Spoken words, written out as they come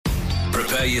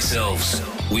prepare yourselves.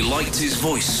 We liked his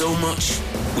voice so much,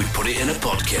 we put it in a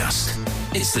podcast.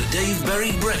 It's the Dave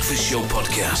Berry Breakfast Show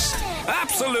podcast.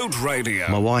 Absolute Radio.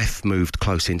 My wife moved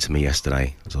close into me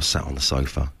yesterday as I sat on the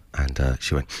sofa, and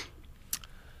she went,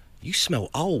 "You smell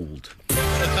old."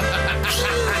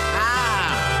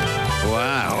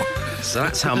 Wow. So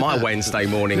that's how my Wednesday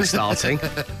morning's starting.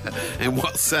 In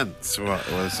what sense? What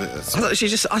was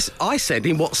it? I said,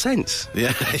 "In what sense?"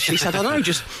 Yeah. She said, "I don't know,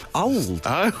 just old."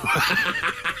 Oh.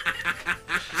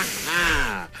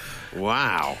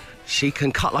 Wow. She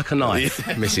can cut like a knife,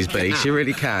 Mrs. B. She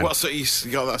really can. What, so you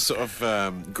got that sort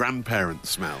of grandparent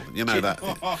smell? You know that?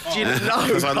 Do you know?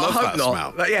 Because I love that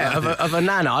smell. But yeah, of a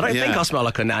nana. I don't think I smell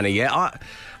like a nanny yet.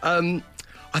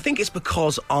 I think it's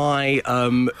because Matt,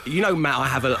 I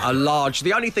have a large...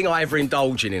 The only thing I ever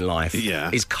indulge in life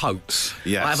is coats.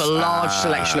 Yes. I have a large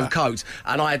selection of coats,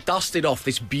 and I dusted off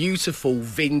this beautiful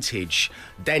vintage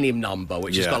denim number,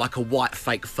 which has got like a white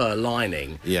fake fur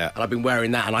lining. Yeah. And I've been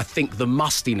wearing that, and I think the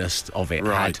mustiness of it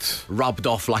had rubbed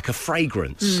off like a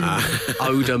fragrance.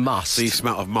 Odour must. So you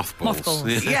smell of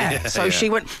mothballs. Yeah. So she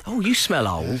went, "Oh, you smell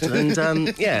old." And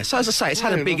so as I say, it's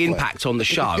had a big impact on the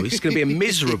show. It's going to be a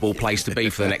miserable place to be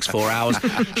for the next 4 hours.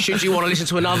 Should you want to listen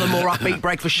to another more upbeat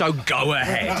breakfast show, go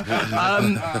ahead.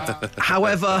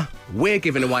 However, we're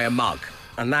giving away a mug,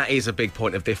 and that is a big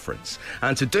point of difference.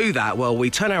 And to do that, well, we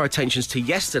turn our attentions to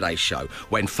yesterday's show,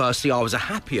 when firstly I was a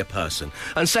happier person,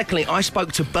 and secondly I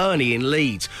spoke to Bernie in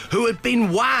Leeds, who had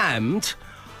been whammed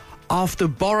after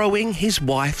borrowing his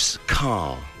wife's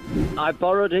car. I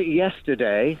borrowed it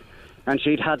yesterday, and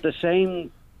she'd had the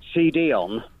same CD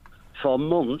on for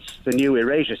months, the new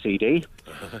Erasure CD.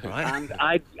 Right. And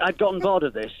I'd gotten bored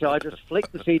of this, so I just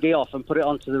flicked the CD off and put it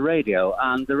onto the radio,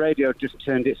 and the radio just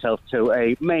turned itself to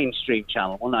a mainstream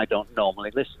channel, one I don't normally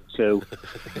listen to.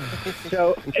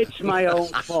 So it's my own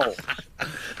fault.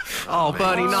 Oh,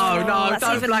 Bernie, no,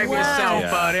 don't blame yourself,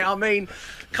 Bernie. I mean,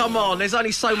 come on, there's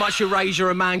only so much erasure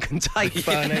a man can take,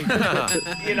 Bernie.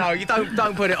 You know, you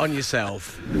don't put it on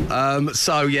yourself.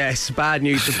 So, yes, bad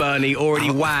news to Bernie, already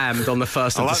whammed on the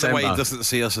 1st of December. I like the way he doesn't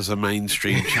see us as a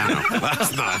mainstream channel.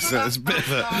 That's nice. It's a bit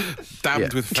of a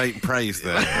damned with fake praise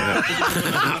there. When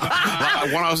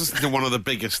I was listening to one of the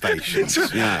bigger stations.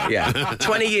 Yeah.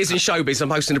 20 years in showbiz, I'm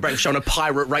hosting a breakfast show on a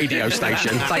pirate radio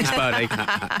station. Thanks, Bernie.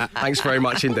 Thanks very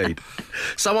much indeed.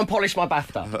 Someone polished my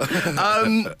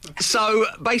BAFTA. So,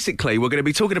 basically, we're going to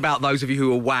be talking about those of you who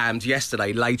were whammed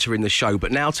yesterday later in the show,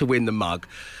 but now to win the mug,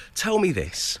 tell me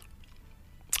this.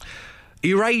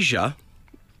 Erasure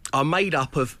are made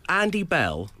up of Andy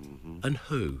Bell and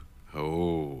who?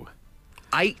 Oh.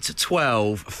 8,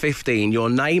 12, 15, your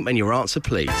name and your answer,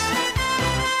 please.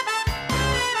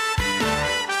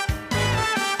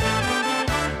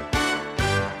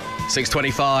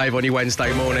 $6:25 on your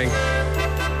Wednesday morning.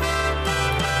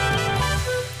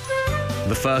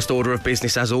 The first order of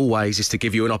business, as always, is to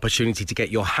give you an opportunity to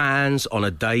get your hands on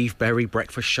a Dave Berry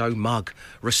Breakfast Show mug.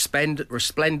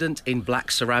 Resplendent in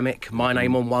black ceramic, my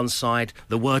name on one side,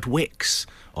 the word Wix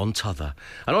on t'other.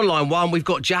 And on line one, we've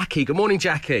got Jackie. Good morning,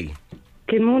 Jackie.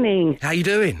 Good morning. How you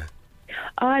doing?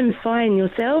 I'm fine.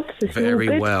 Yourself?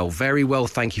 Very well.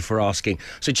 Thank you for asking.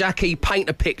 So, Jackie, paint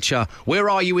a picture. Where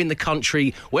are you in the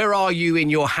country? Where are you in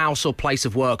your house or place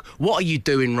of work? What are you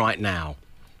doing right now?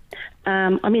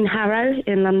 I'm in Harrow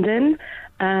in London.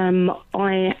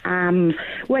 I am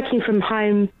working from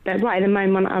home, but right at the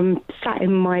moment I'm sat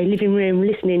in my living room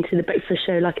listening to the breakfast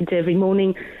show like I do every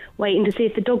morning, waiting to see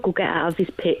if the dog will get out of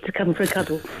his pit to come for a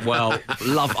cuddle. Well,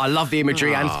 I love the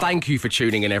imagery, and thank you for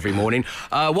tuning in every morning.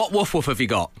 What woof woof have you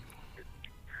got?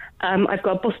 I've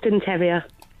got a Boston Terrier.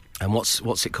 And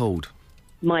what's it called?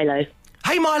 Milo.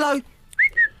 Hey, Milo!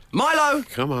 Milo!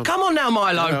 Come on now,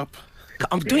 Milo!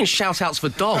 I'm doing shout-outs for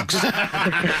dogs. That's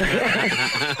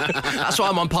why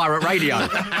I'm on pirate radio.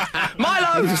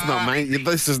 Milo! This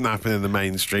doesn't happen in the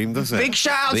mainstream, does it? Big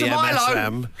shout-out to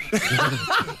Milo!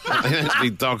 They don't be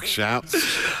dog shouts.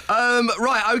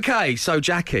 Right, OK, so,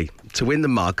 Jackie, to win the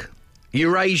mug,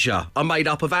 Erasure are made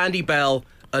up of Andy Bell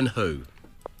and who?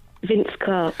 Vince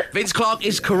Clarke. Vince Clarke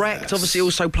is correct. Yes. Obviously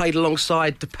also played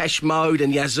alongside Depeche Mode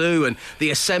and Yazoo and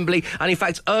The Assembly, and in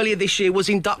fact earlier this year was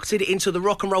inducted into the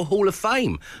Rock and Roll Hall of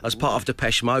Fame as part of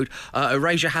Depeche Mode.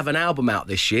 Erasure have an album out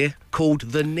this year called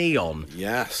The Neon.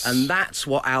 Yes. And that's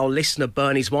what our listener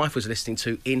Bernie's wife was listening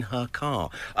to in her car.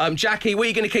 Jackie, where are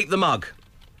you going to keep the mug?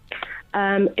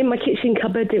 In my kitchen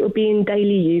cupboard. It will be in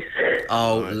daily use.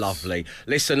 Oh, nice. Lovely.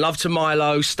 Listen, love to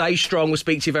Milo. Stay strong. We'll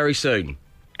speak to you very soon.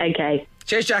 OK.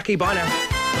 Cheers, Jackie. Bye now.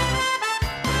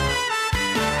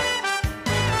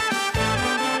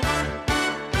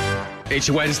 It's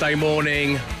Wednesday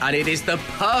morning, and it is the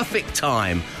perfect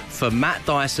time for Matt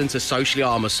Dyson to socially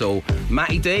arm us all.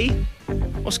 Matty D,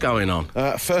 what's going on?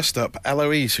 First up,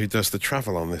 Eloise, who does the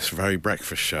travel on this very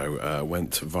breakfast show,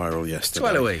 went viral yesterday.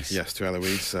 To Eloise? Yes, to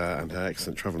Eloise and her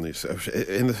excellent travel news.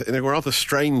 In a rather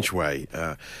strange way,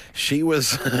 she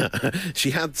was she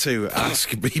had to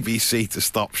ask BBC to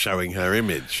stop showing her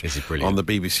image on the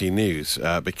BBC News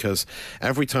because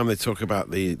every time they talked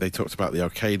about the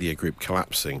Arcadia Group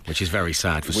collapsing, which is very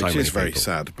sad for so many people. Which is very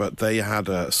sad, but they had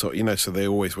so they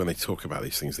always, when they talk about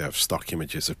these things, they have stock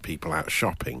images of people out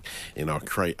shopping in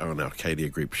Arcadia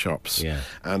Group shops. Yeah.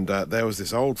 And there was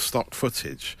this old stock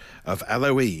footage of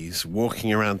Eloise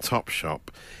walking around Topshop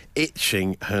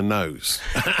itching her nose.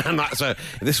 And so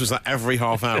this was like every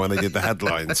half hour when they did the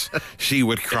headlines, she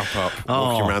would crop up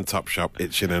walking around Topshop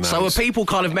itching her nose. So were people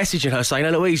kind of messaging her saying,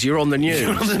 Eloise, you're on the news?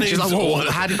 She's like, what?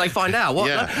 How did they find out? What?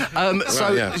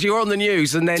 Yeah. You're on the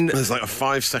news, and then there's like a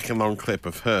 5-second long clip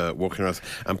of her walking around,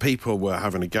 and people were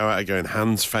having a go at her going,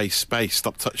 hands, face, space,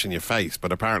 stop touching your face.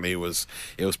 But apparently it was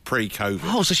pre-COVID.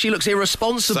 Oh, so she looks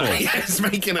irresponsible. So, yeah, it's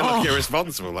making her look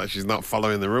irresponsible, like she's not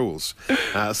following the rules.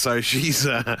 So she's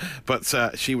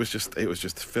it was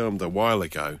just filmed a while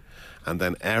ago, and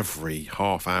then every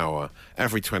half hour,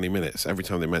 every 20 minutes, every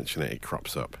time they mention it, it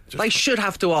crops up. They should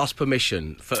have to ask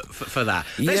permission for that.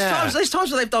 There's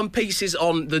times where they've done pieces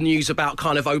on the news about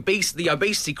kind of the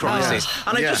obesity crisis,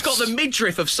 and they've just got the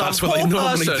midriff of some poor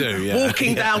person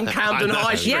walking down Camden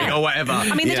High Street or whatever.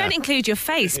 I mean, they don't include your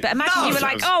face, but imagine you were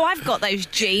like, oh, I've got those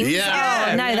jeans. Yeah.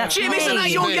 Oh, no, that's Jim, me. isn't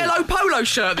that your yellow polo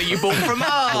shirt that you bought from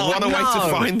What a way to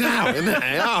find out, isn't it?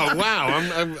 Oh,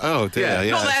 wow. Oh, dear.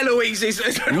 Yeah. Not that Eloise is...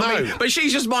 No. But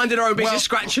she's just minding her own business,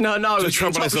 scratching her nose. The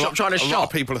trouble is, trying to shop. A lot of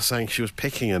people are saying she was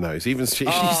picking her nose. Even she's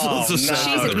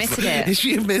admitted it.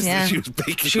 She admits that she was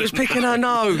picking. She was picking her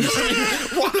nose.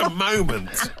 What a moment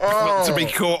to be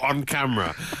caught on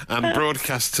camera and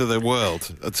broadcast to the world,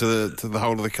 to the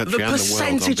whole of the country and the world. The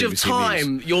percentage of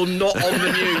time you're not on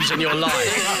the news in your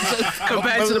life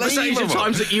compared to the percentage of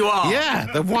times that you are. Yeah,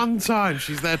 the one time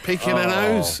she's there picking her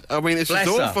nose. I mean, it's just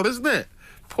awful, isn't it?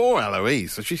 Poor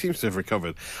Eloise. So she seems to have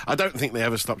recovered. I don't think they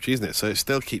ever stopped using it, so it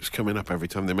still keeps coming up every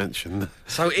time they mention.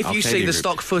 So if you see the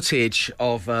stock footage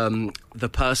of the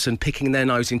person picking their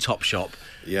nose in Topshop,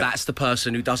 that's the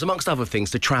person who does, amongst other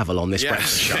things, the travel on this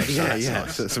breakfast show.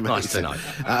 So that's nice to know.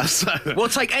 We'll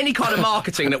take any kind of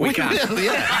marketing that we can.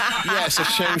 Yeah, it's a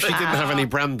shame she didn't have any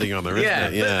branding on her,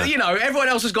 isn't it? Yeah. But, everyone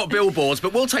else has got billboards,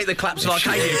 but we'll take the Claps of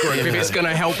Arcadia Group if it's going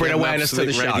to help bring awareness to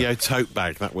the show. Radio tote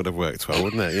bag, that would have worked well,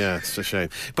 wouldn't it? Yeah, it's a shame.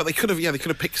 But they could have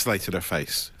pixelated her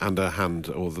face and her hand,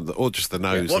 or just the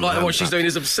nose. What she's doing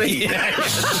is obscene.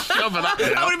 That would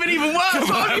have been even worse.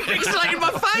 Why have you pixelated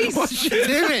my face? What's she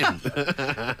doing?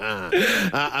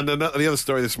 And the other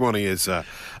story this morning is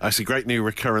it's a great new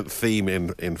recurrent theme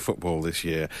in football this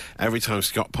year. Every time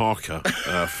Scott Parker,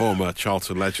 former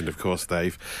Charlton legend, of course,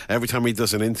 Dave, every time he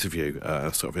does an interview,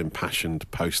 a sort of impassioned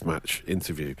post-match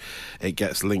interview, it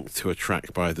gets linked to a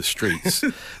track by The Streets.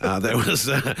 There was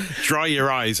Dry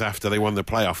Your Eyes after they won the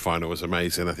playoff final was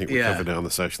amazing. I think we covered it on the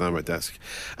social ammo desk.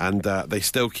 And they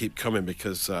still keep coming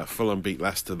because Fulham beat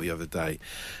Leicester the other day,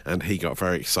 and he got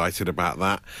very excited about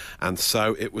that. And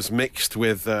so it was mixed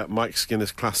with Mike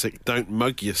Skinner's classic "Don't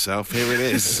Mug Yourself." Here it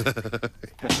is.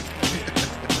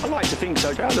 I like to think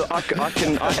so. Look, I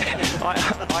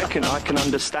can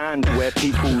understand where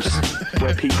people's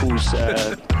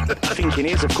thinking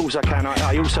is. Of course, I can.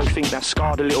 I also think that's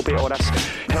scarred a little bit, or that's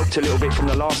helped a little bit from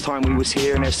the last time we was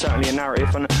here. And there's certainly a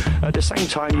narrative. And at the same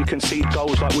time, you concede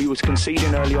goals like we was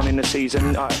conceding early on in the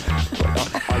season.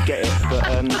 I get it,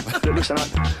 but listen,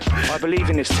 I believe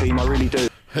in this team. I really do.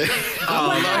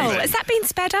 Wow, has that been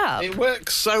sped up? It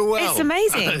works so well. It's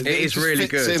amazing. It is really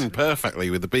good. It fits in perfectly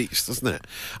with the beats, doesn't it?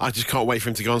 I just can't wait for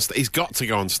him to go on stage. He's got to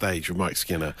go on stage with Mike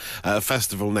Skinner at a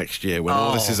festival next year when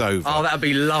all this is over. Oh, that'd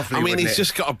be lovely. I mean, he's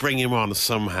just got to bring him on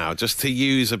somehow, just to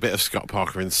use a bit of Scott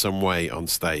Parker in some way on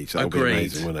stage. That would be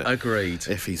amazing, wouldn't it? Agreed.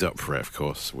 If he's up for it, of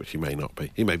course, which he may not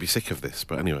be. He may be sick of this,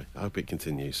 but anyway, I hope it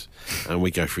continues. And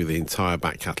we go through the entire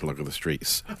back catalogue of The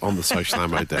Streets on the social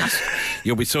ammo desk.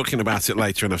 You'll be talking about it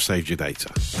later, and I've saved your data.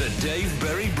 The Dave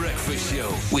Berry Breakfast Show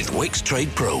with Wix Trade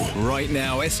Pro. Right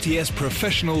now, STS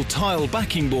Professional Tile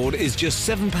Backing Board is just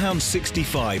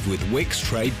 £7.65 with Wix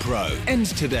Trade Pro.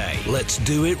 Ends today. Let's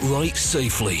do it right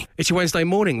safely. It's your Wednesday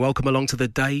morning. Welcome along to the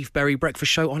Dave Berry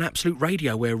Breakfast Show on Absolute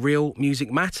Radio, where real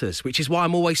music matters, which is why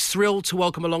I'm always thrilled to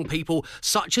welcome along people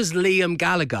such as Liam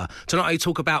Gallagher to not only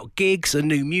talk about gigs and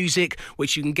new music,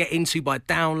 which you can get into by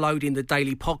downloading the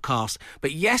daily podcast,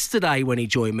 but yesterday when he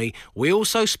joined me, we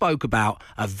also spoke about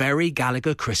a very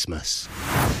Gallagher Christmas.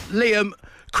 Liam,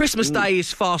 Christmas Day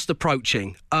is fast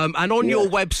approaching, and on your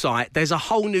website there's a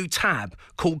whole new tab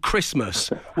called Christmas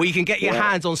where you can get your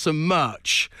hands on some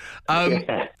merch.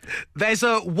 There's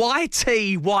a why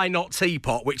tea, why not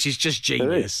teapot, which is just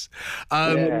genius.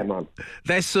 Man.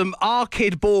 There's some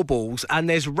Arkid baubles, and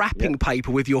there's wrapping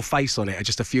paper with your face on it are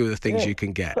just a few of the things you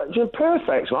can get. You're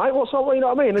perfect, right? What's all, you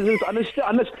know what I mean?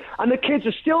 And the kids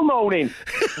are still moaning.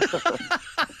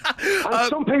 and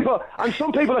some people are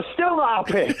still not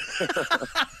happy.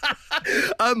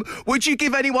 Would you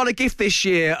give anyone a gift this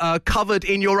year covered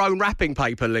in your own wrapping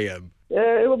paper, Liam?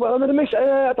 Well, I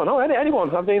don't know,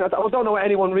 anyone. I mean, I don't know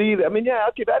anyone really. I mean,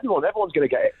 I'd give everyone. Everyone's going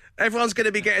to get it. Everyone's going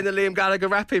to be getting the Liam Gallagher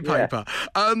wrapping paper.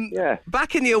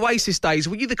 Back in the Oasis days,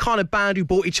 were you the kind of band who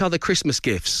bought each other Christmas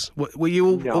gifts? Were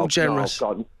you all generous?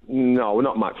 No, God, no, we're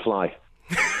not McFly.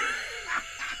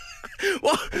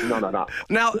 What? None of that.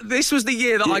 Now, this was the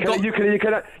year that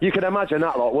You can imagine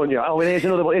that lot, wouldn't you? Oh, and here's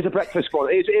another one. Here's a breakfast one.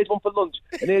 Here's one for lunch.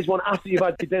 And here's one after you've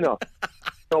had your dinner.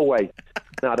 No way.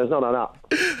 No, there's none of that.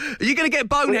 Are you going to get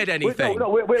Bonehead anything? No,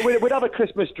 we'd have a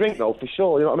Christmas drink, though, for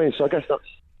sure. You know what I mean? So I guess that's...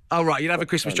 Oh, right, you'd have a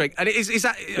Christmas drink. And is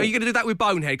that? Are you going to do that with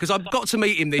Bonehead? Because I've got to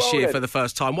meet him this year for the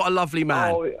first time. What a lovely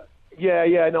man. Oh,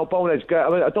 no, Bonehead's great. I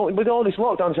mean, with all this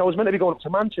lockdown, so I was meant to be going up to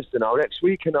Manchester now next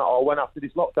week and that, or when after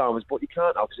this lockdown was, but you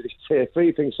can't now because of this Tier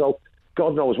 3 thing, so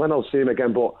God knows when I'll see him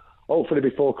again, but hopefully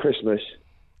before Christmas.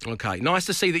 Okay, nice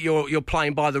to see that you're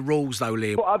playing by the rules, though,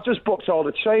 Liam. But I've just booked all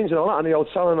the trains and all that, and the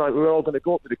hotel, and we were all going to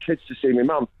go up with the kids to see my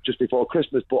mum just before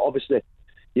Christmas, but obviously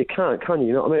you can't, can you?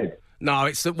 You know what I mean?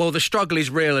 No, the struggle is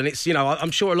real, and it's,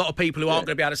 I'm sure a lot of people who aren't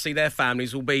going to be able to see their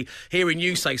families will be hearing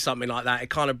you say something like that.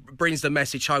 It kind of brings the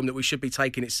message home that we should be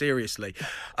taking it seriously.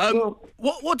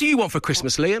 What do you want for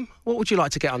Christmas, Liam? What would you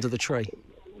like to get under the tree?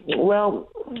 Well,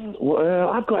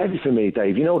 I've got everything, me,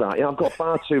 Dave. You know that. Yeah, I've got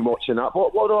far too much in that.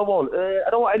 What do I want? I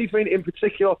don't want anything in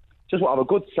particular. Just want to have a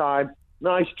good time,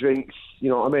 nice drinks, you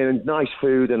know what I mean, and nice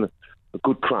food and a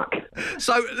good crack.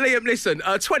 So, Liam, listen,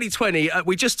 2020,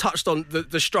 we just touched on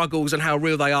the struggles and how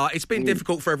real they are. It's been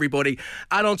difficult for everybody.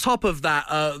 And on top of that,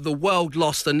 the world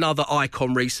lost another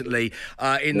icon recently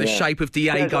in the shape of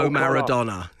Diego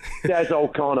Maradona. Des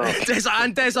O'Connor.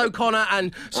 Des O'Connor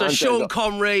and Sean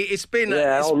Connery. It's been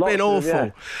awful. Yeah.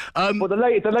 But the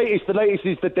latest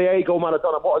is the Diego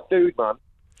Maradona. What a dude, man.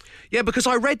 Yeah, because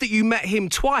I read that you met him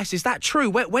twice. Is that true?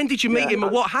 When did you meet him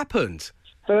and what happened?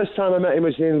 First time I met him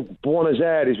was in Buenos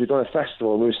Aires. We'd done a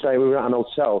festival and we were at an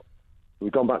hotel.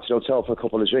 We'd gone back to the hotel for a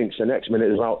couple of drinks. The next minute,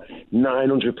 there was about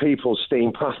 900 people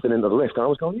steamed past and into the lift. And I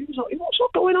was going, what's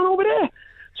going on over there?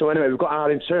 So anyway, we've got our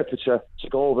interpreter to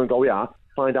go over and go,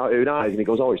 find out who that is. And he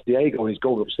goes, it's Diego, and he's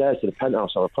going upstairs to the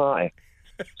penthouse on a party.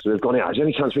 So we've gone, is there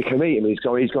any chance we can meet him? He's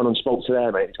gone and spoke to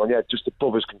their mate. He's gone, just the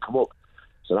brothers can come up.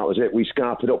 So that was it. We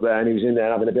scarpered up there and he was in there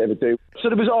having a bit of a do. So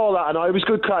there was all that, and it was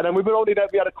good crack. And we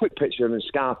had a quick picture of him and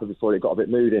Scarpa before it got a bit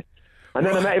moody. And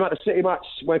then I met him at the City match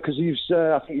because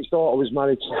I think his daughter was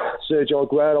married to Sergio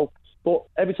Aguero. But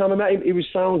every time I met him, he was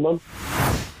sound, man.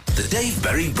 The Dave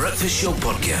Berry Breakfast Show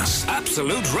Podcast.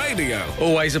 Absolute Radio.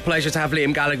 Always a pleasure to have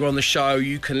Liam Gallagher on the show.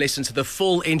 You can listen to the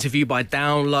full interview by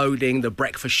downloading the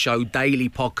Breakfast Show Daily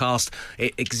Podcast.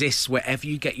 It exists wherever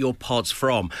you get your pods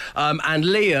from. And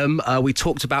Liam, we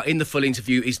talked about in the full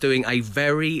interview, is doing a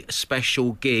very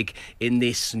special gig in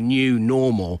this new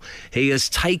normal. He has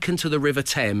taken to the River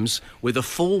Thames with a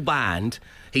full band.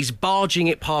 He's barging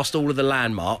it past all of the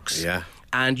landmarks. Yeah.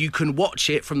 And you can watch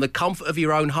it from the comfort of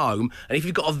your own home. And if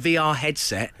you've got a VR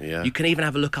headset, you can even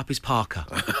have a look up his parka.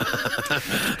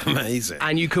 Amazing.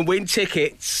 And you can win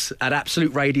tickets at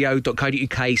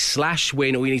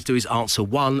absoluteradio.co.uk/win. All you need to do is answer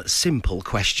one simple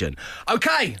question.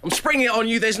 OK, I'm springing it on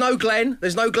you. There's no Glenn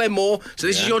Moore. So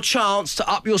this is your chance to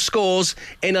up your scores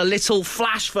in a little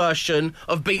flash version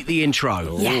of Beat the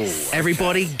Intro. Yes.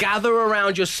 Everybody, gather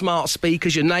around your smart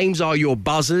speakers. Your names are your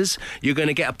buzzers. You're going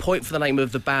to get a point for the name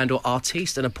of the band or artiste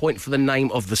and a point for the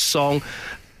name of the song.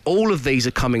 All of these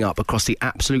are coming up across the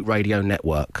Absolute Radio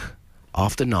network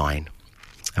after 9.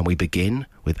 And we begin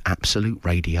with Absolute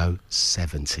Radio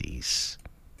 70s.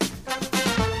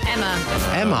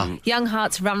 Emma. Young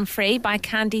Hearts Run Free by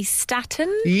Candy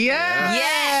Staton.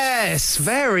 Yes!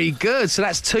 Very good. So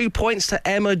that's 2 points to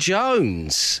Emma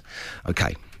Jones.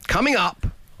 OK, coming up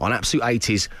on Absolute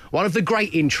 80s, one of the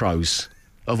great intros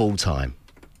of all time.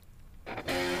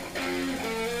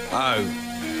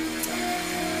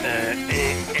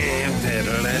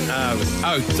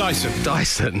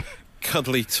 Dyson.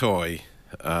 Cuddly Toy,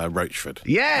 Roachford.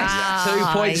 Yes, 2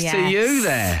 points to you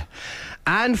there.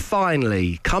 And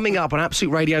finally, coming up on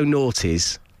Absolute Radio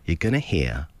Noughties, you're going to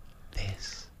hear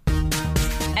this.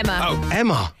 Emma.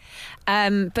 Emma.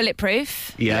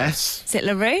 Bulletproof. Yes. Is it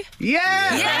LaRue?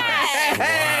 Yes!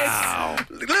 Wow.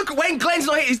 Look, when Glenn's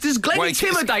not here, does Glenn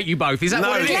intimidate you both? Is that No,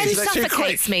 what it Glenn is? That's too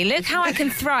suffocates quick. me. Look how I can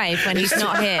thrive when he's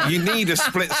not here. You need a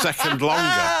split second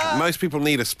longer. Most people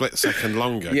need a split second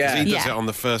longer because Yeah. he does Yeah. it on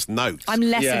the first note. I'm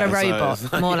less Yeah, of a so robot,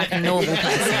 it's- more like a normal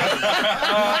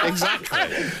person.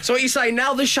 Exactly. So what you say,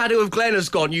 now the shadow of Glenn has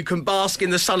gone, you can bask in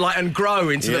the sunlight and grow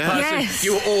into the Yeah. person Yes.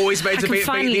 you were always meant I to can be at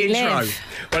the finally intro. live.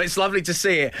 Well, it's lovely to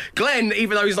see it. Glenn,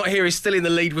 even though he's not here, is still in the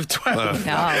lead with 12.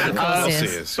 Oh, of course he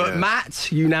is. is, But yeah.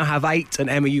 Matt, you now have 8 and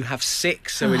Emma, you have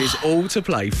 6, so it is all to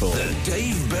play for. The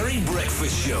Dave Berry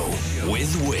Breakfast Show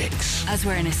with Wix. As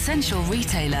we're an essential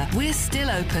retailer, we're still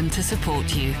open to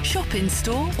support you. Shop in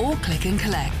store or click and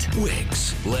collect.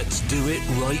 Wix, let's do it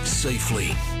right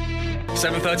safely.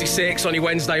 7:36 on your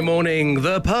Wednesday morning,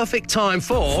 the perfect time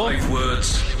for... 5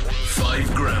 words,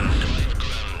 5 grand.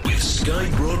 With Sky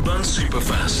Broadband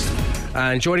Superfast.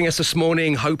 And joining us this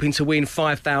morning, hoping to win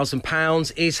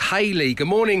 £5,000, is Hayley. Good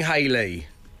morning, Hayley.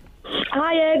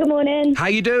 Hiya, good morning. How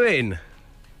you doing?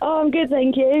 Oh, I'm good,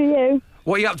 thank you. You?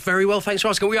 What are you up to? Very well, thanks for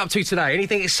asking. What are you up to today?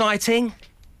 Anything exciting?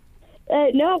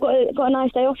 No, I've got a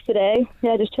nice day off today.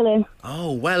 Yeah, just chilling.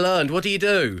 Oh, well earned. What do you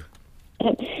do?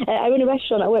 I run a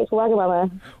restaurant. I work for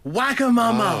Wagamama.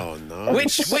 Wagamama. Oh,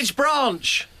 nice. Which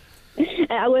branch?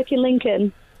 I work in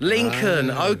Lincoln.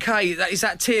 Lincoln. Okay, is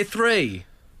that tier 3?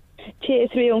 Tier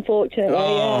 3, unfortunately.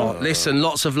 Oh, listen,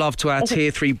 lots of love to our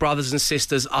tier 3 brothers and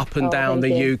sisters up and down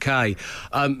thank the you. UK.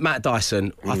 Matt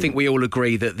Dyson, I think we all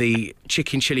agree that the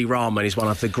chicken chili ramen is one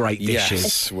of the great dishes.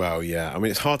 Yes, well, yeah. I mean,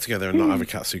 it's hard to go there and not have a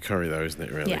katsu curry, though, isn't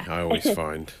it, really? Yeah. I always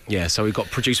find. Yeah, so we've got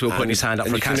producer Will putting his hand up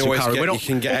and for a you can katsu always curry. get- you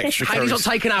can get extra Hayley's not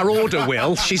curries. taking our order,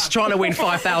 Will. She's trying to win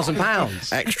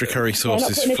 £5,000. Extra curry I'm sauce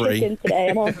not is putting a free, chicken today,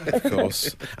 I'm off. of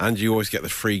course. And you always get the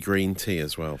free green tea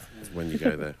as well when you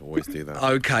go there. Always do that.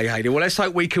 Okay, Hayley. Well, let's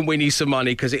hope we can win you some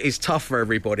money because it is tough for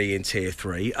everybody in tier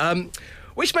 3.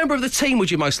 Which member of the team would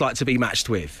you most like to be matched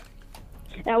with?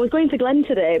 I was going to Glenn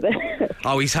today, but...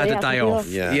 Oh, he's had Yeah, a day I think off.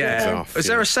 he Yeah, it's off, Is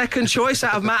there yeah. a second choice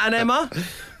out of Matt and Emma?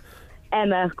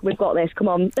 Emma, we've got this, come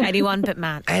on. Anyone but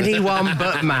Matt. Anyone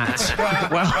but Matt.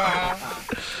 Well,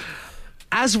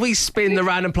 as we spin the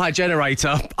random play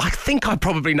generator, I think I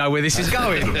probably know where this is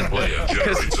going. Player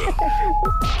generator.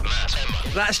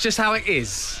 That's just how it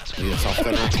is. Yes, off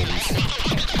then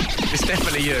happens. It's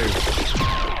definitely you.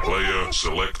 Player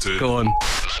selected. Go on.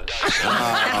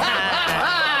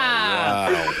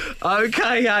 Wow.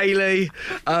 Okay, Hayley.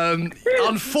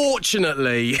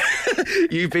 Unfortunately,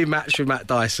 you've been matched with Matt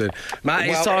Dyson. Matt,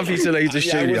 it's time for you to leave the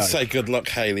Yeah, I studio. would say good luck,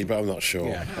 Hayley, but I'm not sure.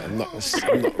 Yeah. I'm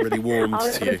not really warmed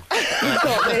to you. You've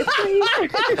got this,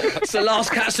 please. It's the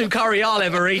last katsu curry I'll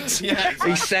ever eat,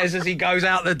 he says as he goes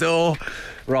out the door.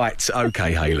 Right,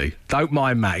 okay, Hayley. Don't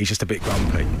mind Matt, he's just a bit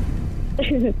grumpy.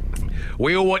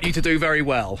 We all want you to do very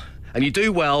well. And you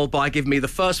do well by giving me the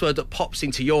first word that pops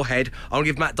into your head. I'll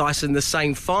give Matt Dyson the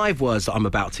same 5 words that I'm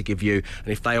about to give you.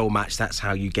 And if they all match, that's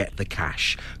how you get the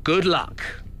cash. Good luck.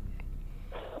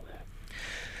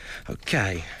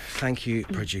 Okay. Thank you,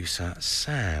 producer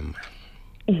Sam.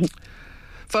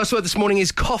 First word this morning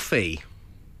is coffee.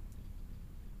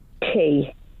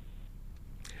 Tea.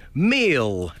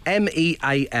 Meal.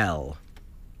 MEAL.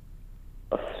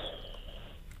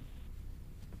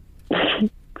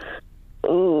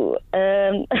 Ooh,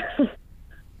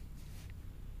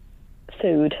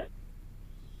 food.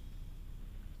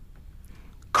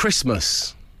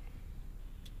 Christmas.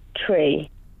 Tree.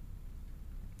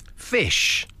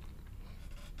 Fish.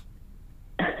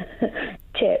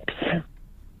 Chips.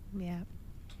 Yeah.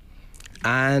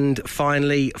 And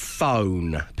finally,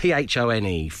 phone.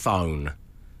 PHONE, phone.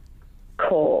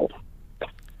 Call.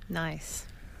 Nice.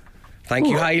 Thank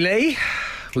you, Hayley.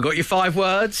 We got your 5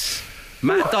 words.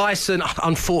 Matt Dyson,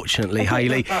 unfortunately,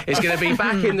 Hayley, is going to be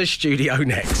back in the studio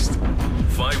next.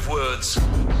 5 words,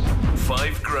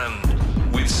 5 grand.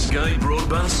 With Sky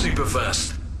Broadband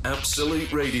Superfast.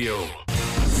 Absolute Radio.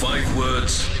 5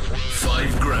 words,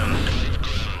 5 grand.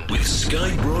 With Sky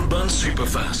Broadband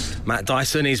Superfast. Matt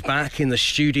Dyson is back in the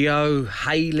studio.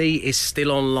 Hayley is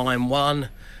still on line 1.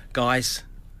 Guys,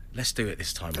 let's do it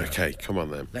this time round. Okay, come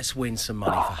on then. Let's win some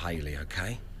money for Hayley,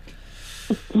 okay?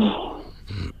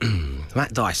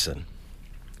 Matt Dyson,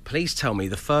 please tell me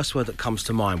the first word that comes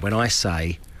to mind when I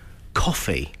say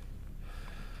coffee.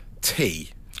 Tea.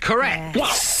 Correct.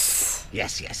 Yes.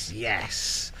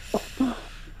 Yes.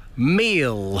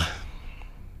 Meal.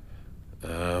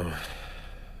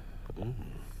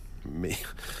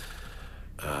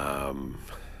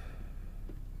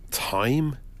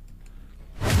 Time.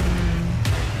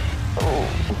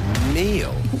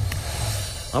 Meal.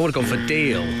 I would have gone for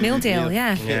deal. Meal deal,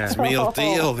 yeah. It's meal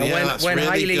deal. Yeah, that's really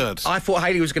Hayley, good. I thought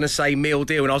Hayley was going to say meal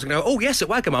deal, and I was going to go, oh, yes, at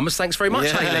Wagamama's, thanks very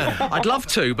much, Hayley. I'd love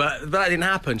to, but that didn't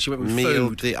happen. She went with meal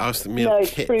food. I was meal No,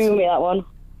 kit. threw me that one.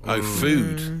 Oh,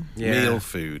 food. Yeah. Meal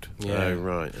food. Yeah. Oh,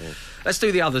 right. Yeah. Let's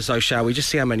do the others, though, shall we? Just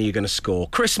see how many you're going to score.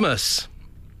 Christmas.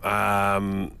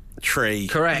 Tree.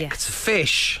 Correct. Yes.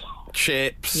 Fish.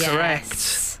 Chips. Yes.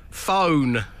 Correct.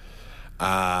 Phone.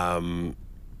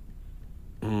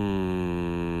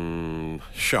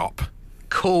 Shop.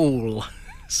 Cool.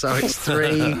 So it's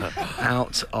 3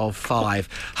 out of 5.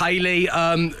 Hayley,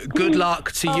 good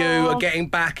luck to you getting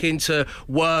back into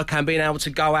work and being able to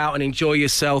go out and enjoy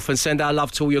yourself, and send our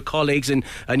love to all your colleagues and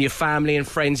your family and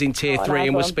friends in Tier 3,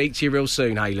 and we'll speak to you real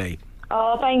soon, Hayley.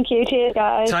 Oh, thank you. Cheers,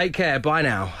 guys. Take care. Bye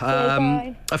now.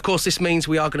 Bye. Of course, this means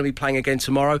we are going to be playing again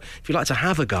tomorrow. If you'd like to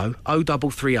have a go,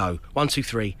 0330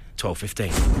 123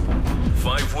 1215.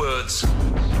 5 words,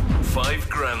 5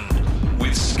 grand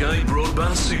with Sky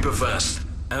Broadband Superfast.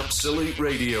 Absolute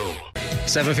Radio.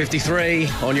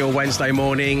 7:53 on your Wednesday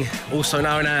morning, also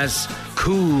known as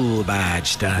Cool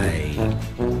Badge Day.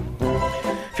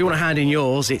 If you want to hand in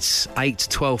yours, it's 8,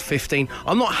 12, 15.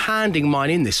 I'm not handing mine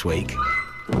in this week.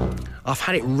 I've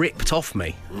had it ripped off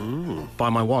me by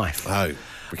my wife. Oh,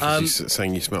 because you're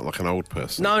saying you smelt like an old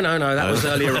person. No, that was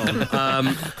earlier on.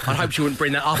 I hoped you wouldn't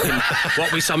bring that up in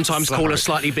what we sometimes call a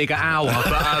slightly bigger hour.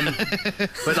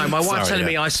 But no, my wife telling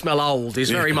me I smell old is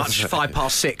very much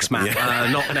 6:05,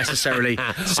 Matt. Not necessarily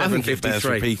 7:53.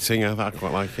 Repeating, I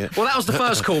quite like it. Well, that was the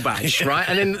first call badge, right?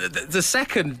 And then the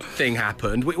second thing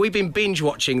happened. We've been binge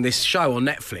watching this show on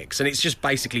Netflix, and it's just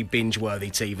basically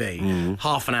binge-worthy TV.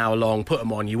 Half an hour long, put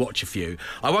them on, you watch a few.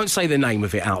 I won't say the name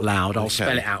of it out loud. I'll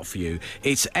spell it out for you.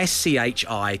 It's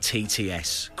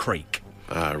SCHITTS, Creek.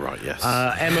 Right, yes.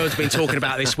 Emma's been talking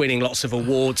about this, winning lots of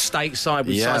awards stateside.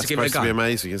 We decided to give it a go. It's supposed to be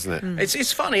amazing, isn't it?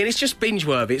 It's funny, and it's just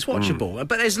binge-worthy. It's watchable.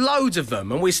 But there's loads of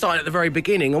them, and we started at the very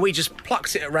beginning, and we just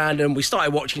plucked it at random. We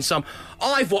started watching some.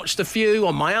 I've watched a few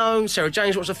on my own. Sarah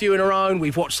Jane's watched a few in her own.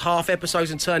 We've watched half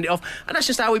episodes and turned it off, and that's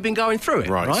just how we've been going through it.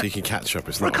 Right, so you can catch up.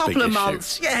 It's For not a couple big of issue.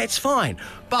 months. Yeah, it's fine.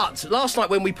 But last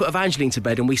night when we put Evangeline to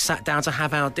bed and we sat down to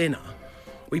have our dinner,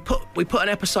 we put an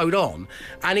episode on,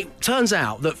 and it turns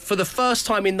out that for the first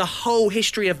time in the whole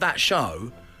history of that show,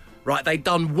 right, they'd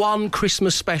done one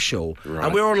Christmas special,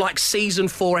 and we're on like season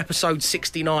 4, episode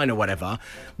 69 or whatever.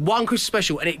 One Christmas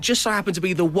special, and it just so happened to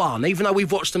be the one, even though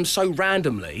we've watched them so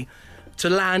randomly, to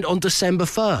land on December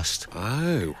 1st.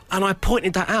 Oh. And I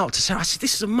pointed that out to Sarah. I said,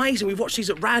 this is amazing. We've watched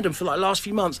these at random for like the last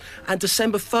few months. And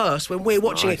December 1st, when we're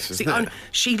watching Nice, it, isn't it?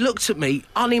 she looked at me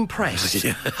unimpressed,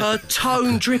 her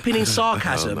tone dripping in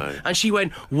sarcasm. Oh, no. And she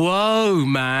went, whoa,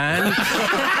 man.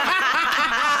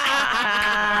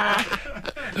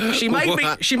 She made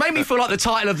me feel like the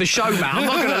title of the show, man. I'm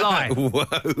not going to lie. Whoa,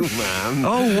 man.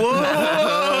 Oh,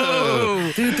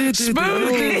 whoa. Spooky. So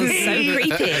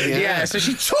creepy. Yeah, so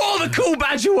she tore the cool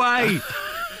badge away.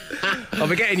 I'll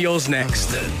be getting yours next.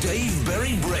 The Dave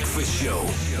Berry Breakfast Show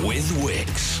with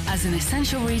Wix. As an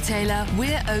essential retailer,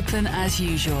 we're open as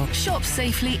usual. Shop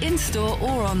safely in-store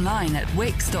or online at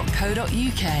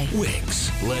wix.co.uk.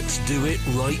 Wix, let's do it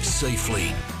right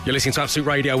safely. You're listening to Absolute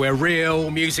Radio, where real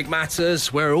music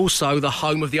matters. We're also the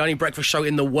home of the only breakfast show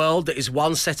in the world that is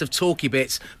one set of talkie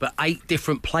bits, but 8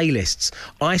 different playlists.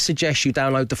 I suggest you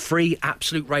download the free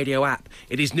Absolute Radio app.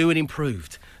 It is new and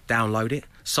improved. Download it.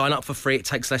 Sign up for free. It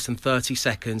takes less than 30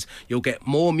 seconds. You'll get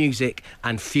more music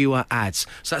and fewer ads.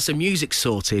 So that's the music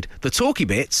sorted. The talkie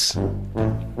bits,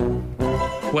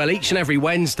 well, each and every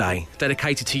Wednesday,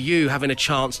 dedicated to you having a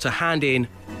chance to hand in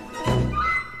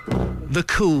the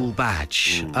cool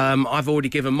badge. I've already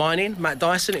given mine in. Matt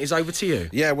Dyson, it is over to you.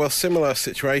 Yeah, well, similar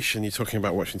situation. You're talking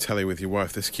about watching telly with your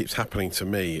wife. This keeps happening to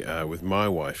me with my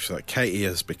wife. So Katie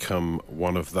has become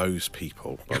one of those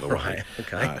people, by the way. Right,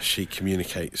 okay. She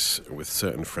communicates with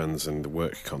certain friends and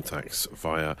work contacts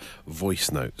via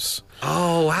voice notes.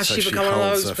 Oh, has she become one of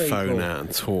those people? She holds her phone out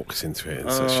and talks into it in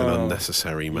such an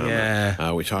unnecessary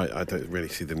manner, which I don't really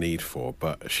see the need for.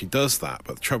 But she does that.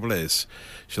 But the trouble is,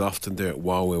 she'll often do it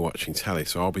while we're watching telly.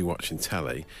 So I'll be watching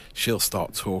telly, she'll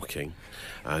start talking,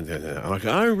 and I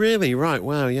go, oh really, right,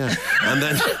 wow, yeah, and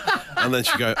then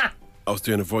she'll go, I was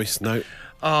doing a voice note.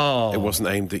 It wasn't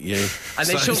aimed at you. And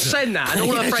then she'll send that, and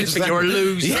all her friends think you're a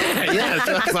loser.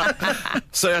 Yeah.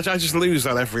 So I just lose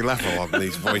on every level on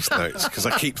these voice notes because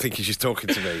I keep thinking she's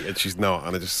talking to me and she's not,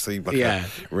 and I just seem like a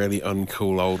really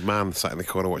uncool old man sat in the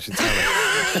corner watching telly.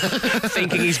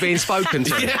 Thinking he's being spoken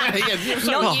to.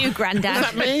 Not you, Grandad.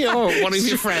 Is that me or one of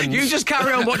your friends? You just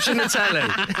carry on watching the telly.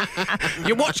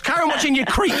 Carry on watching your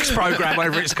Creeks programme,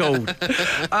 whatever it's called.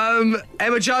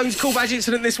 Emma Jones, cool badge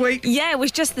incident this week? Yeah, it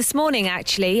was just this morning,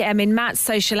 actually. In Matt's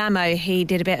Social Ammo, he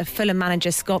did a bit of Fulham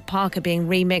manager Scott Parker being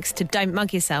remixed to Don't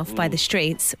Mug Yourself by The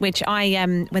Streets, which I,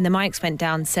 when the mics went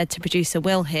down, said to producer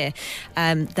Will here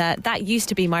that used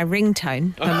to be my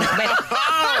ringtone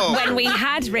when we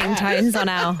had ringtones on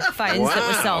our phones that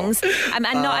were songs. And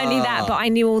not only that, but I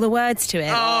knew all the words to it.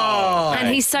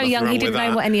 And he's so young, he didn't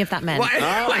know what any of that meant. What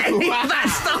any of that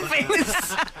stuff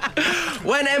is.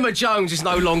 When Emma Jones is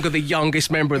no longer the youngest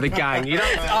member of the gang,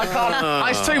 I can't.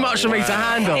 It's too much for me to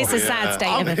handle. It's a sad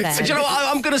state of affairs. Do you know what?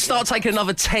 I'm going to start taking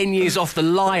another 10 years off the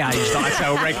lie age that I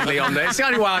tell regularly on there. It's the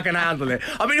only way I can handle it.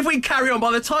 I mean, if we carry on,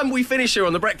 by the time we finish here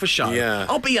on The Breakfast Show,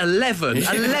 I'll be 11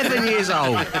 years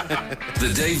old.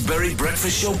 The Dave Berry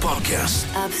Breakfast Show Podcast.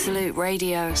 Absolute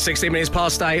Radio. 16 minutes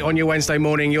past 8 on your Wednesday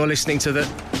morning. You're listening to the...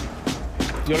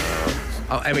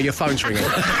 Oh, Emma, your phone's ringing.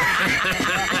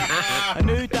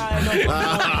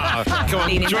 Come on,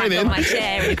 Leaning join back in. on my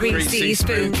chair in a greasy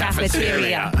spoon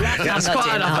cafeteria. That's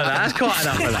quite enough of that. That's quite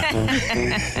enough of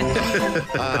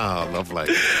that.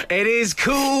 Lovely. It is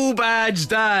Cool Badge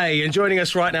Day, and joining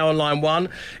us right now on line 1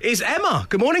 is Emma.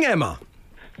 Good morning, Emma.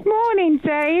 Morning,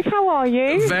 Dave. How are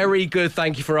you? Very good,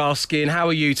 thank you for asking. How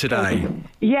are you today?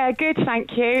 Yeah, good,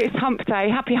 thank you. It's Hump Day.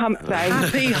 Happy Hump Day.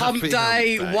 Happy Hump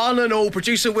Day, one and all.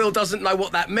 Producer Will doesn't know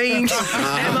what that means.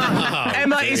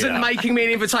 Emma isn't making me an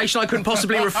invitation I couldn't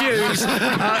possibly refuse.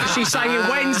 She's saying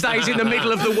Wednesday's in the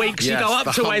middle of the week, so you go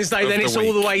up to Wednesday, then it's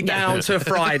all the way down to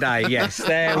Friday. Yes,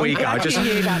 there we go. Just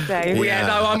you that day.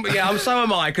 I'm so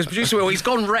am I, because Producer Will, he's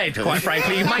gone red, quite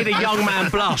frankly. You've made a young man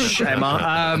blush,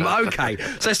 Emma. Okay,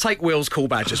 so let's take Will's cool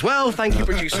badge as well. Thank you,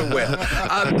 Producer Will.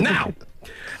 Now,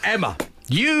 Emma,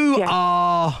 you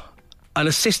are an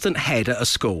assistant head at a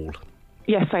school.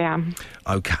 Yes, I am.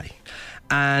 Okay.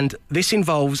 And this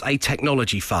involves a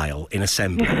technology fail in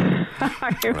assembly.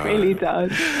 It really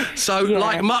does. So,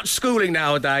 like much schooling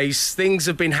nowadays, things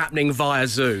have been happening via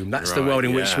Zoom. That's the world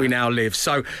in which we now live.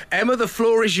 So, Emma, the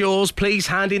floor is yours. Please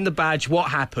hand in the badge.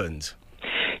 What happened?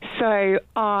 So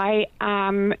I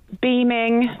am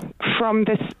beaming from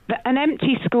an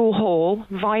empty school hall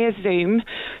via Zoom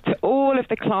to all of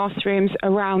the classrooms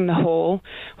around the hall,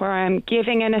 where I am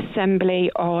giving an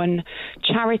assembly on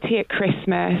charity at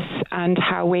Christmas and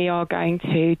how we are going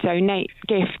to donate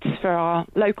gifts for our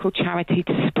local charity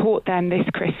to support them this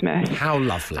Christmas. How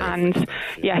lovely. And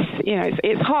yes,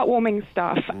 it's heartwarming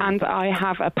stuff. And I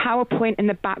have a PowerPoint in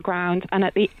the background, and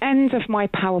at the end of my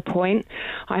PowerPoint,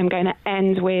 I'm going to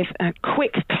end with a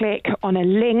quick click on a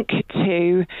link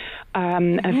to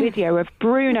a video of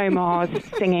Bruno Mars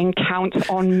singing Count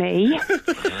on Me.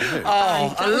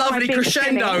 A lovely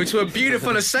crescendo to a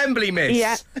beautiful assembly, miss.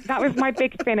 Yeah, that was my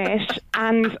big finish.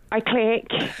 And I click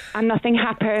and nothing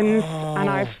happens. And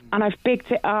I've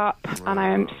bigged it up, and I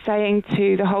am saying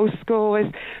to the whole school,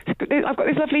 I've got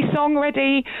this lovely song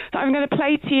ready that I'm going to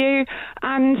play to you.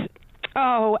 And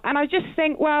I just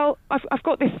think, well, I've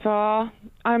got this far.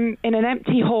 I'm in an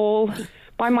empty hall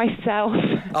by myself.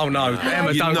 Oh, no,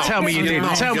 Emma, don't tell me you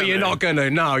didn't. Tell me you're not going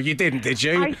to. No, you didn't, did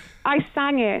you? I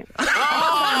sang it.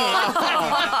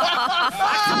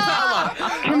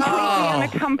 Completely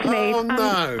unaccompanied. Oh,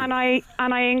 no. And I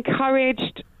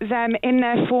encouraged them in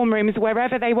their form rooms,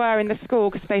 wherever they were in the school,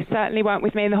 because they certainly weren't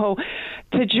with me in the hall,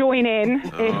 to join in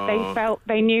if they felt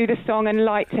they knew the song and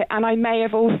liked it. And I may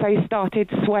have also started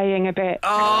swaying a bit.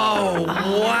 Oh,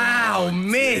 wow,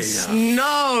 miss,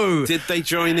 no. Did they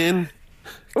join in?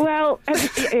 Well,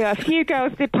 a few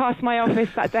girls did pass my office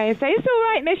that day and say, "It's all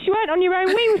right, miss, you weren't on your own.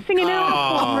 We were singing in our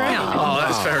form room." Oh,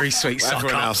 that's very sweet.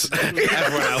 Everyone else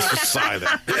was silent.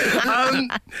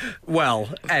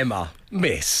 Well, Emma,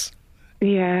 miss.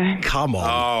 Yeah. Come on.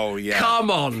 Oh, yeah. Come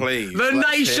on. Please. The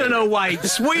nation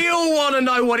awaits. We all want to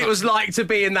know what it was like to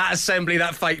be in that assembly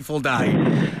that fateful day.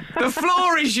 The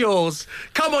floor is yours.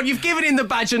 Come on, you've given in the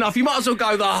badge enough. You might as well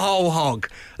go the whole hog.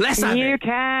 Let's have You it.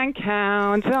 can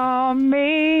count on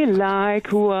me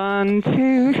like 1,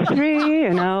 2, 3,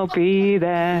 and I'll be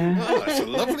there. Oh, that's a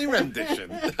lovely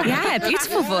rendition. Yeah,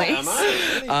 beautiful voice.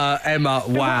 Emma,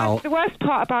 wow. The worst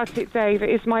part about it, Dave,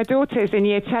 is my daughter's in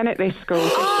year 10 at this school. So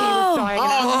she was dying.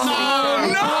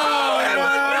 Emma, no!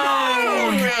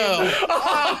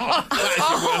 That is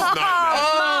your worst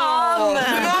nightmare.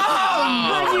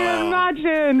 Can you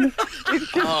imagine?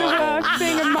 It's just the worst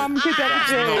thing a mum could ever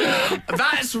do.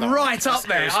 That's right up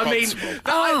there. I mean,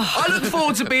 I look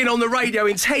forward to being on the radio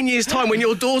in 10 years' time when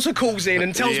your daughter calls in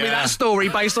and tells me that story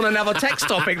based on another text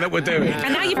topic that we're doing.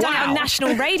 And now you've done it on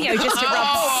national radio just to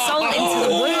rub salt into the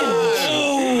wound.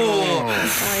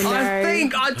 I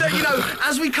think,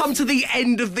 as we come to the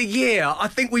end of the year, I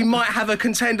think we might have a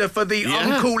contender for the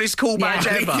uncoolest cool badge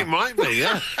I ever. think it might be,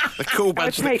 the cool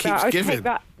badge that keeps giving.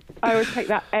 I would take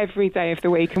that every day of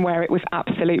the week and wear it with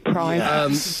absolute pride.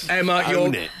 Yes. Emma,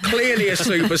 you're clearly a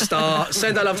superstar.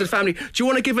 Send our love to the family. Do you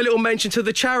want to give a little mention to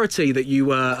the charity that you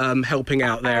were helping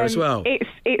out there as well?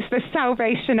 It's the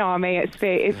Salvation Army. It's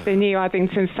the New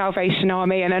Abington Salvation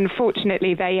Army, and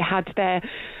unfortunately they had their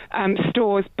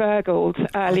stores burgled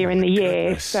earlier in the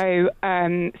year. So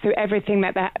everything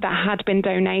that had been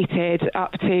donated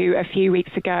up to a few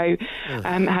weeks ago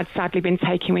had sadly been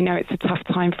taken. We know it's a tough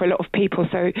time for a lot of people.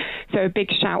 So a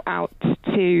big shout out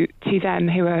to them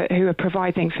who are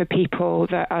providing for people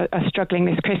that are struggling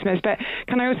this Christmas. But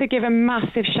can I also give a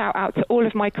massive shout out to all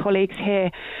of my colleagues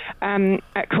here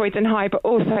at Croydon High, but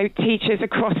also teachers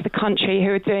across the country who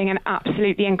are doing an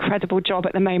absolutely incredible job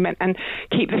at the moment. And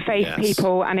keep the faith,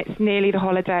 people. And it's nearly the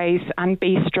holidays, and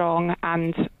be strong,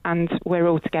 and we're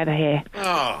all together here.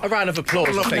 A round of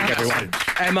applause, I think, everyone.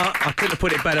 Emma, I couldn't have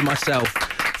put it better myself.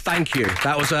 Thank you.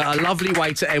 That was a lovely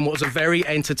way to end what was a very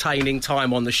entertaining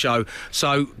time on the show.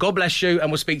 So God bless you,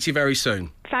 and we'll speak to you very soon.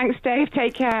 Thanks, Dave.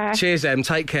 Take care. Cheers, Em.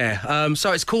 Take care.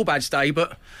 So it's Cool Badge Day,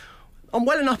 but I'm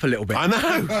welling up a little bit. I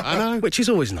know. Which is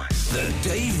always nice. The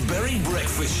Dave Berry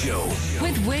Breakfast Show.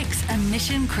 With Wix and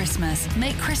Mission Christmas,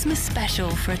 make Christmas special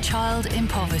for a child in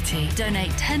poverty.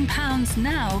 Donate £10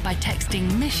 now by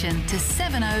texting Mission to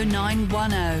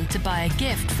 70910 to buy a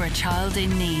gift for a child in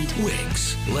need.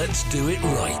 Wix, let's do it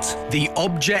right. The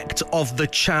object of the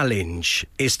challenge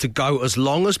is to go as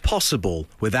long as possible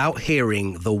without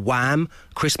hearing the Wham!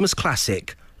 Christmas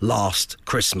classic, Last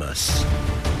Christmas.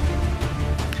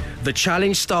 The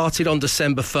challenge started on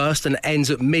December 1st and ends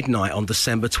at midnight on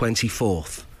December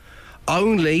 24th.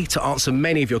 Only, to answer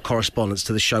many of your correspondence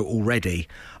to the show already,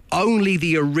 only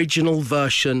the original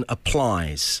version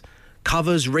applies.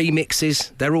 Covers,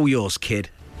 remixes, they're all yours, kid.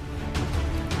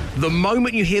 The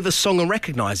moment you hear the song and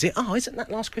recognise it, isn't that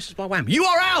Last Christmas by Wham? You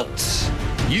are out!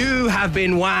 You have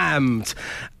been whammed.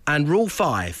 And rule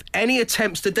 5, any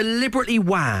attempts to deliberately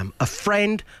wham a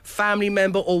friend, family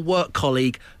member or work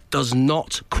colleague does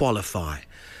not qualify.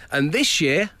 And this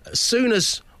year, as soon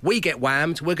as we get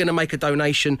whammed, we're going to make a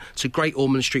donation to Great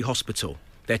Ormond Street Hospital,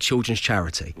 their children's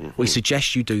charity. We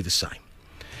suggest you do the same.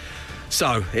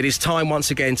 So, it is time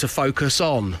once again to focus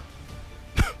on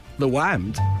the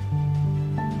whammed.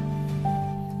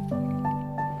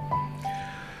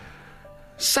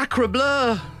 Sacre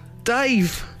bleu,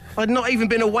 Dave. I'd not even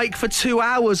been awake for 2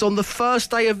 hours on the first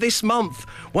day of this month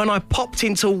when I popped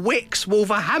into Wix,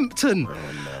 Wolverhampton,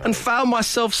 and found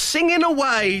myself singing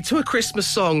away to a Christmas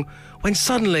song when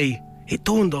suddenly it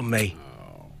dawned on me.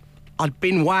 I'd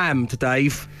been whammed,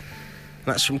 Dave.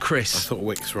 That's from Chris. I thought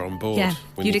Wix were on board. Yeah,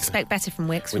 you'd expect better from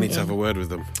Wix. We need to have a word with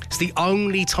them. It's the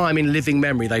only time in living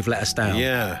memory they've let us down.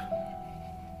 Yeah.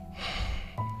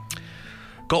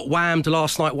 Got whammed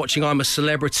last night watching I'm a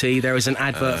Celebrity. There is an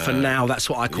advert for Now. That's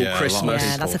what I call Christmas.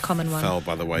 Yeah, that's a common one. Fell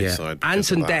by the wayside. Yeah.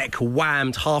 Anton Deck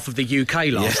whammed half of the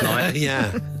UK last night.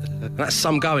 Yeah. That's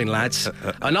some going, lads.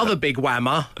 Another big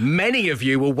whammer. Many of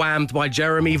you were whammed by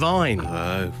Jeremy Vine.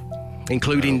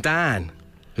 Including Dan,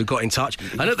 who got in touch.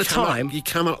 And at the time... You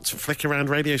cannot flick around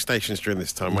radio stations during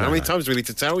this time. How many times do we need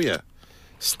to tell you?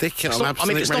 Stick it on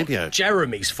Absolute Radio. It's not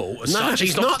Jeremy's fault as such. It's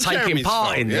He's not taking Jeremy's part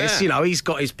fault, in this. You know, he's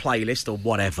got his playlist or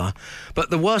whatever. But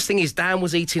the worst thing is Dan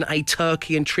was eating a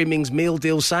turkey and trimmings meal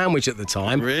deal sandwich at the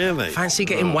time. Really? Fancy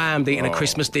getting whammed eating a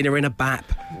Christmas dinner in a BAP.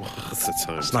 What's the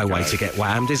time? There's no way to get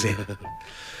whammed, is it?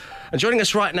 And joining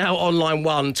us right now on line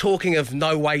 1, talking of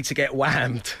no way to get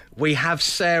whammed, we have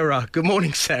Sarah. Good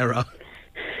morning, Sarah.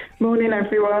 Morning,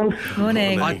 everyone.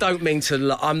 Morning. I don't mean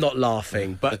to... I'm not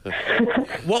laughing, but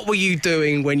what were you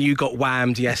doing when you got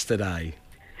whammed yesterday?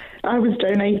 I was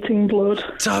donating blood.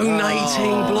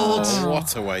 Donating blood?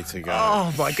 What a way to go.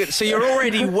 Oh, my goodness. So you're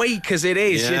already weak as it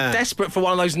is. Yeah. You're desperate for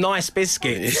one of those nice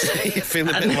biscuits. You're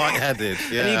feeling a bit lightheaded.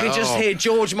 Yeah. And you can just hear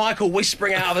George Michael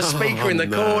whispering out of a speaker in the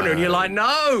corner, and you're like,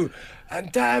 no!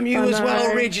 And damn you as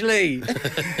well, Ridgely. Ridgely.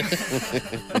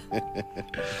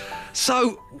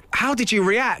 So, how did you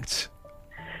react?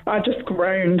 I just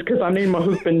groaned because I knew my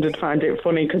husband would find it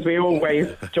funny because we always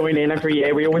join in every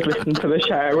year. We always listen to the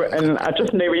show, and I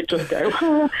just knew he'd just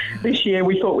go, This year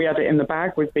we thought we had it in the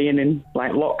bag with being in,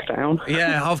 like, lockdown.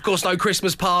 Yeah, of course, no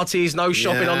Christmas parties, no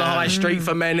shopping on the high street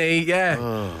for many. Yeah.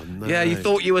 Oh, no. Yeah, you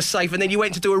thought you were safe, and then you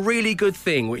went to do a really good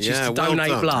thing, which is to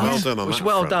donate blood. Well done on which that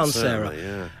well front, done, certainly,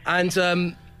 Sarah. yeah. And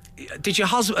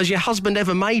has your husband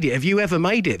ever made it? Have you ever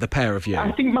made it, the pair of you?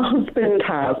 I think my husband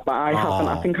has, but I haven't.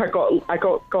 I think I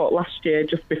got last year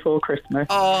just before Christmas.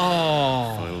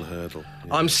 Oh. Final hurdle.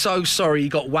 Yeah. I'm so sorry you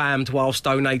got whammed whilst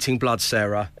donating blood,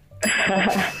 Sarah.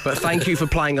 But thank you for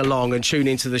playing along and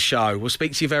tuning into the show. We'll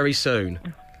speak to you very soon.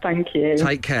 Thank you.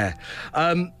 Take care.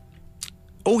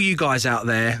 All you guys out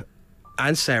there,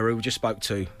 and Sarah, we just spoke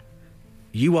to,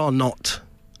 you are not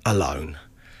alone.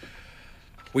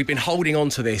 We've been holding on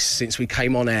to this since we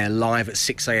came on air live at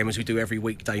 6 a.m, as we do every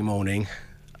weekday morning.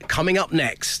 Coming up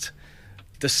next,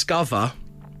 discover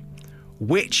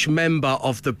which member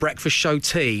of the Breakfast Show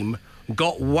team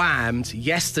got whammed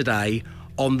yesterday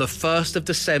on the 1st of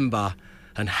December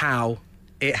and how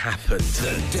it happened.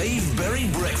 The Dave Berry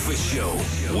Breakfast Show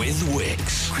with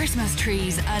Wix. Christmas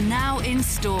trees are now in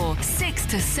store. 6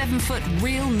 to 7 foot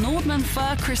real Nordman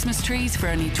fir Christmas trees for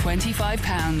only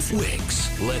 £25.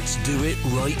 Wix, let's do it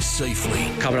right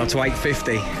safely. Coming up to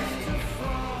 8:50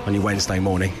 on your Wednesday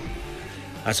morning.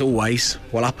 As always,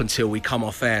 well, up until we come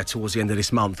off air towards the end of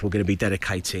this month, we're going to be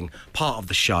dedicating part of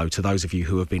the show to those of you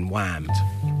who have been whammed.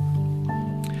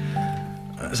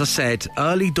 As I said,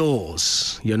 early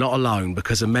doors, you're not alone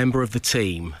because a member of the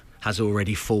team has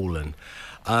already fallen.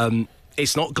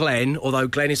 It's not Glenn, although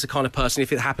Glenn is the kind of person,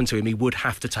 if it happened to him, he would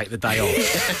have to take the day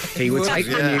off. He would take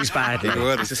the news badly. He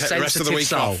would. He's a Take the rest of the sensitive week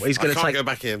soul. off. He's going to I can't go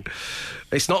back in.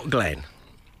 It's not Glenn.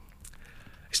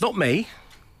 It's not me.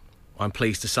 I'm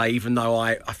pleased to say, even though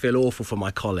I feel awful for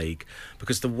my colleague,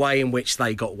 because the way in which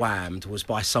they got whammed was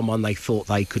by someone they thought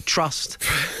they could trust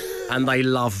and they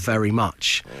love very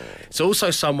much. It's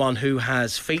also someone who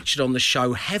has featured on the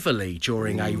show heavily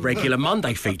during a regular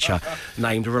Monday feature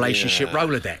named Relationship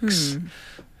Rolodex.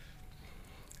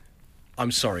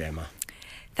 I'm sorry, Emma.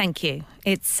 Thank you.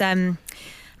 It's, you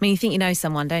think you know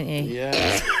someone, don't you?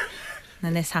 Yeah.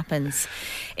 And this happens.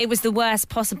 It was the worst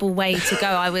possible way to go.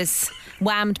 I was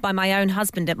whammed by my own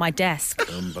husband at my desk.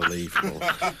 Unbelievable.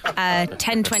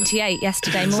 10:28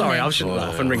 yesterday morning. Sorry, I shouldn't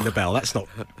laugh and ring the bell. That's not...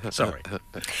 Sorry.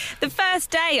 The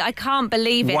first day, I can't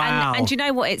believe it. Wow. And you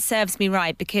know what? It serves me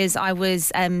right because I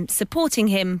was supporting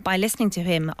him by listening to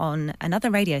him on another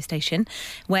radio station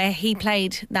where he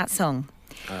played that song.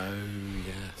 Oh,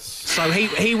 yes. So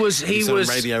he was on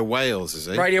Radio Wales, is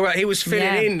he? He was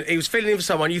filling in. He was filling in for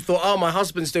someone. You thought, oh, my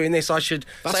husband's doing this. I should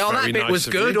That's say, oh, that very bit nice was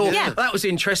of good, you. or Yeah. that was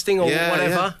interesting, or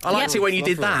whatever. Yeah. I liked it when you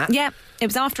did that. Yeah, it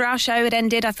was after our show had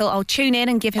ended. I thought I'll tune in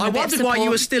and give him a bit of wondered support. why you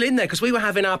were still in there, because we were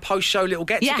having our post-show little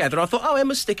get-together. I thought, oh,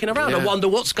 Emma's sticking around. I Yeah. wonder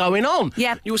what's going on.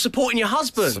 Yeah. You were supporting your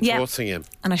husband. Supporting him.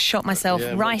 And I shot myself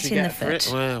Yeah, right what'd you in the get for it?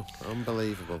 foot. Wow,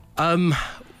 unbelievable.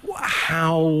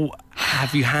 How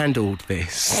have you handled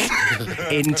this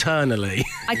internally?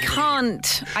 I can't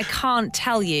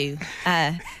tell you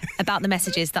about the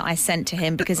messages that I sent to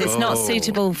him because it's not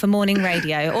suitable for morning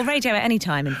radio or radio at any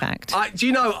time, in fact. Do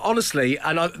you know, honestly,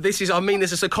 and I mean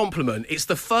this as a compliment, it's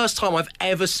the first time I've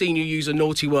ever seen you use a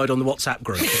naughty word on the WhatsApp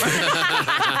group.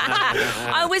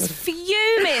 I was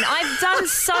fuming. I've done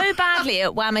so badly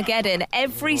at Whamageddon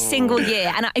every single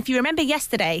year. And if you remember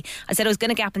yesterday, I said I was going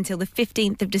to gap until the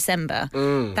 15th of December.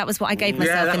 That was what I gave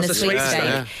myself that in the was a sweet sweet state.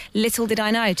 Yeah. Little did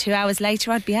I know, 2 hours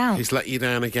later I'd be out. He's let you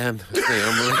down again.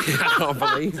 I can't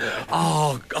believe it.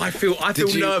 Oh, I feel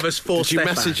nervous for Did you Stefan.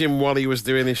 message him while he was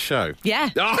doing his show? Yeah.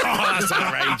 Oh, that's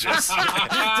outrageous.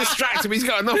 Distract him, he's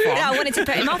got enough on. Yeah, I wanted to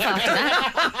put him off after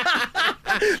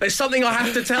that. There's something I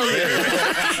have to tell you.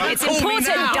 It's Call me important,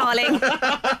 now. darling.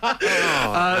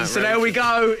 So there we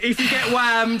go. If you get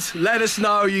whammed, let us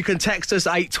know. You can text us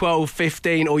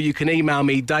 81215 or you can email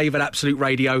me,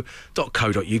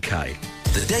 dave@absoluteradio.co.uk.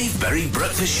 The Dave Berry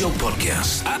Breakfast Show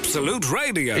Podcast. Absolute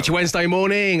Radio. It's your Wednesday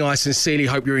morning. I sincerely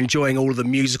hope you're enjoying all of the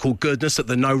musical goodness that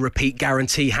the no repeat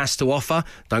guarantee has to offer.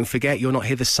 Don't forget, you'll not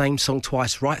hear the same song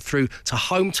twice right through to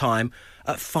home time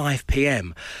at 5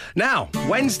 p.m. Now,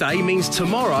 Wednesday means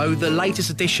tomorrow the latest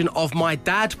edition of My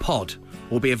Dad Pod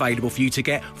will be available for you to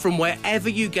get from wherever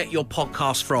you get your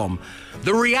podcast from.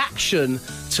 The reaction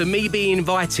to me being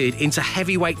invited into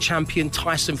heavyweight champion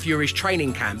Tyson Fury's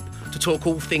training camp to talk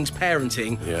all things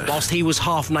parenting whilst he was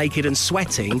half naked and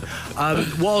sweating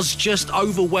was just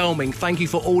overwhelming. Thank you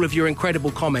for all of your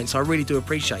incredible comments. I really do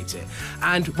appreciate it.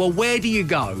 And, well, where do you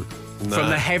go from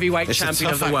the heavyweight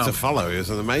champion of the world. It's a tough act to follow. It was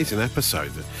an amazing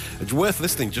episode. It's worth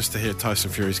listening just to hear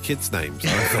Tyson Fury's kids' names.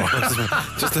 I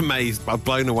was just amazed,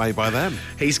 blown away by them.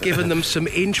 He's given them some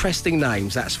interesting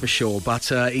names, that's for sure. But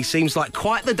he seems like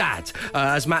quite the dad.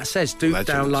 As Matt says, do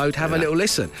download, have a little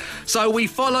listen. So we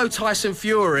follow Tyson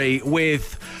Fury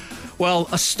with, well,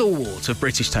 a stalwart of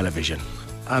British television.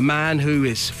 A man who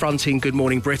is fronting Good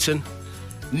Morning Britain,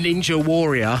 Ninja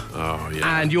Warrior,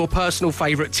 and your personal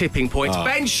favourite Tipping Point.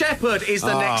 Ben Shepherd is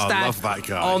the next dad love that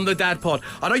guy. on the Dad Pod.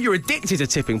 I know you're addicted to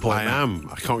Tipping Point. I am.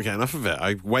 I can't get enough of it.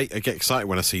 I get excited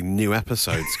when I see new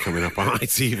episodes coming up on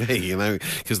ITV,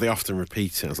 because they often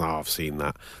repeat it. I was like, I've seen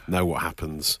that. Know what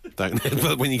happens. Don't.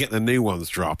 But when you get the new ones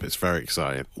drop, it's very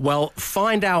exciting. Well,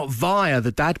 find out via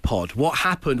the Dad Pod what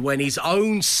happened when his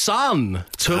own son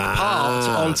took part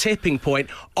on Tipping Point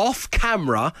off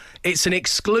camera. It's an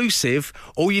exclusive.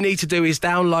 All you need to do is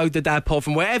download the Dad Pod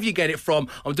from wherever you get it from.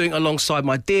 I'm doing it alongside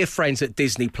my dear friends at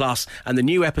Disney Plus, and the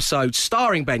new episode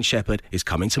starring Ben Shepherd is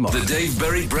coming tomorrow. The Dave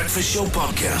Berry Breakfast Show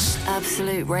Podcast.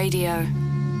 Absolute Radio.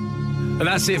 And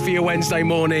that's it for your Wednesday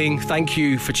morning. Thank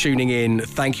you for tuning in.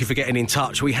 Thank you for getting in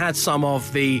touch. We had some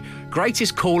of the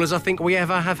greatest callers I think we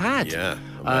ever have had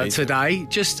today.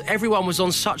 Just everyone was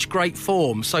on such great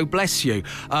form, so bless you.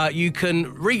 You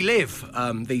can relive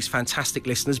these fantastic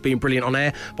listeners being brilliant on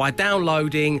air by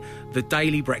downloading the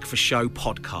Daily Breakfast Show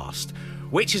podcast,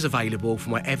 which is available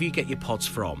from wherever you get your pods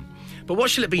from. But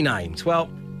what shall it be named? Well,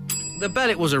 the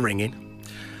bell it was a-ringing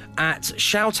at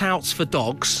Shout-Outs for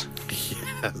Dogs.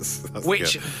 Yes,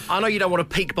 which good. I know you don't want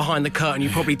to peek behind the curtain, you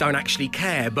probably don't actually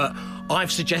care, but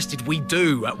I've suggested we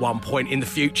do at one point in the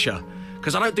future,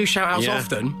 because I don't do shout-outs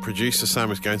often. Producer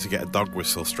Sam is going to get a dog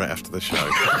whistle straight after the show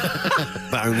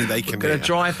that only they can hear. Going to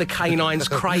drive the canines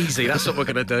crazy, that's what we're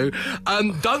going to do.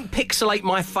 Don't pixelate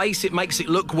my face, it makes it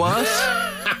look worse.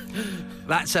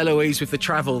 That's Eloise with the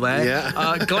travel there.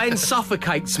 Yeah. Glenn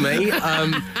suffocates me.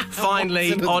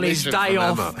 Finally, on his day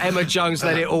off, Emma Jones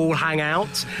let it all hang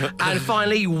out. And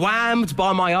finally, whammed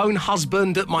by my own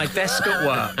husband at my desk at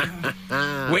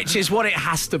work. Which is what it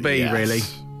has to be, really.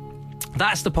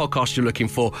 That's the podcast you're looking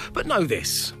for. But know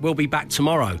this, we'll be back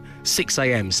tomorrow, 6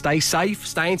 a.m. Stay safe,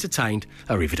 stay entertained.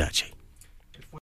 Arrivederci.